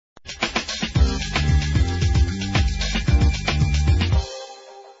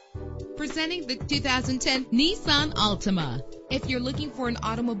Presenting the 2010 Nissan Altima. If you're looking for an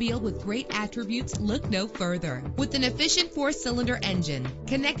automobile with great attributes, look no further. With an efficient 4-cylinder engine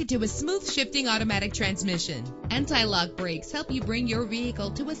connected to a smooth shifting automatic transmission, anti-lock brakes help you bring your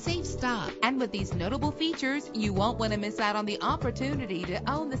vehicle to a safe stop. And with these notable features, you won't want to miss out on the opportunity to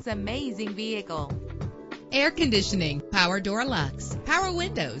own this amazing vehicle. Air conditioning, power door locks, power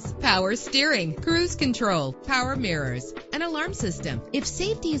windows, power steering, cruise control, power mirrors, an alarm system. If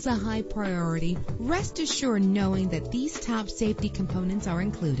safety is a high priority, rest assured knowing that these top safety components are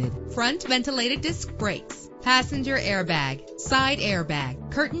included: front ventilated disc brakes, passenger airbag, side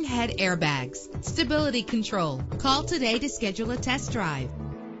airbag, curtain head airbags, stability control. Call today to schedule a test drive.